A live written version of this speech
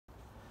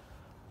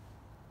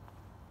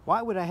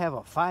Why would I have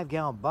a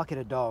 5-gallon bucket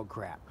of dog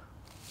crap?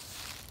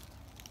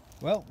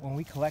 Well, when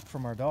we collect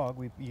from our dog,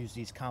 we use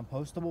these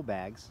compostable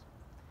bags,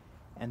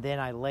 and then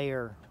I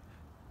layer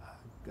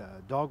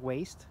dog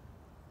waste,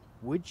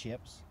 wood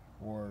chips,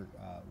 or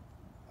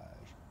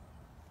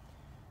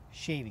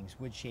shavings,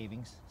 wood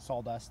shavings,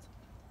 sawdust,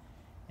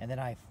 and then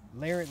I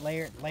layer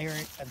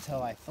it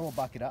until I fill a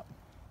bucket up,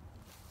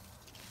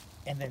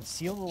 and then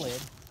seal the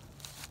lid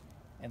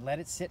and let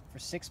it sit for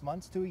 6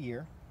 months to a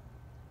year.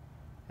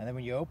 And then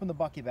when you open the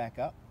bucket back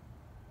up,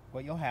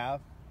 what you'll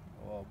have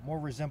will more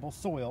resemble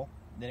soil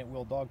than it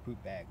will dog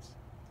poop bags.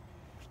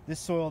 This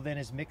soil then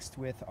is mixed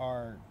with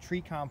our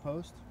tree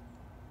compost,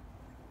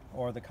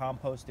 or the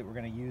compost that we're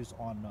going to use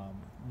on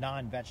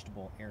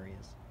non-vegetable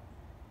areas.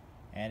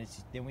 And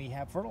then we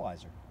have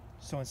fertilizer.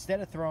 So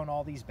instead of throwing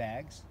all these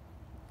bags,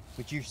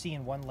 which you're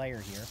seeing one layer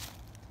here,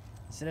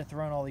 instead of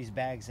throwing all these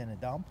bags in a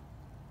dump,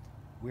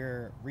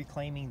 we're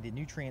reclaiming the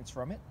nutrients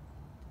from it.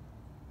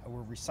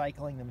 We're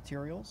recycling the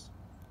materials.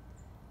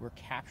 We're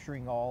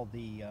capturing all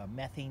the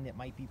methane that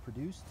might be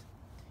produced,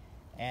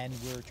 and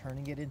we're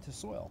turning it into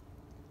soil.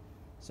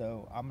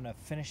 So I'm going to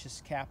finish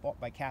this cap off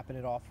by capping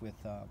it off with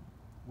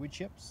wood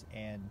chips,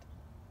 and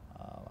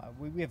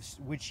we have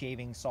wood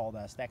shavings,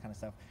 sawdust, that kind of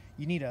stuff.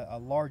 You need a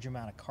large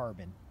amount of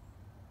carbon.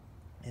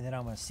 And then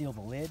I'm going to seal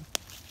the lid.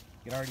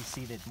 You can already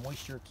see that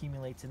moisture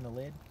accumulates in the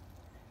lid.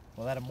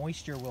 Well, that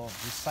moisture will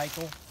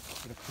recycle.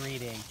 It'll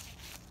create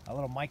a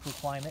little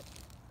microclimate,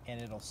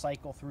 and it'll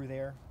cycle through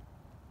there.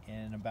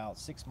 And in about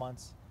 6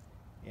 months,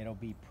 it'll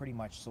be pretty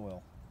much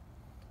soil.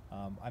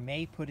 I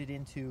may put it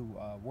into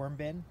a worm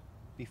bin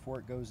before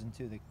it goes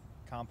into the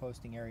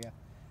composting area,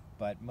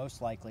 but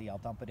most likely I'll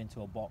dump it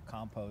into a bulk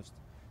compost.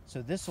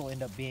 So this will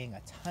end up being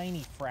a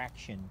tiny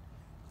fraction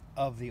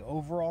of the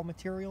overall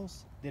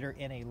materials that are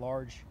in a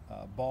large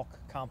bulk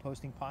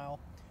composting pile,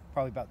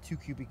 probably about 2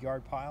 cubic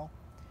yard pile.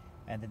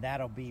 And then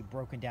that'll be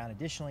broken down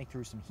additionally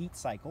through some heat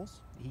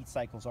cycles. The heat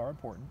cycles are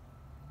important.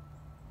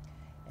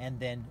 And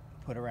then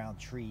put around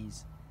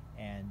trees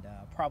and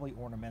probably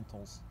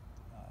ornamentals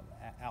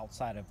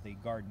outside of the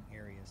garden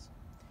areas.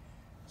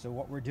 So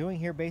what we're doing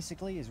here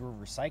basically is we're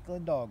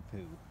recycling dog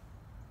poo.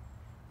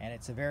 And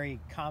it's a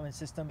very common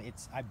system.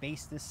 I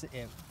base this,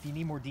 if you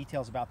need more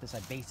details about this,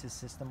 I base this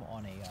system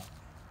on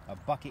a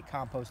bucket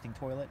composting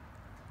toilet.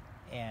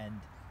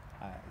 And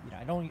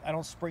I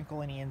don't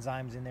sprinkle any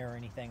enzymes in there or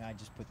anything. I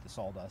just put the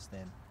sawdust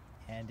in,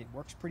 and it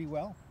works pretty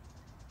well.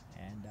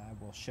 And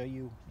I will show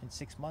you in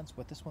 6 months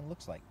what this one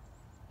looks like.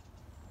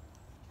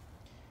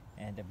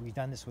 And we've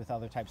done this with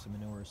other types of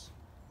manures,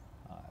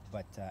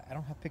 but I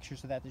don't have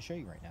pictures of that to show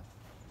you right now.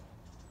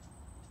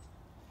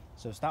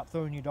 So stop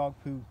throwing your dog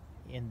poo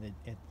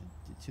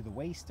to the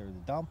waste or the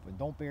dump, and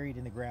don't bury it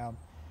in the ground.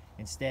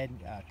 Instead,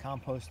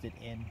 compost it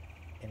in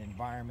an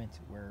environment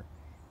where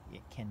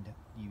it can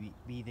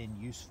be then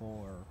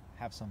useful or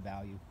have some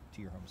value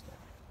to your homestead.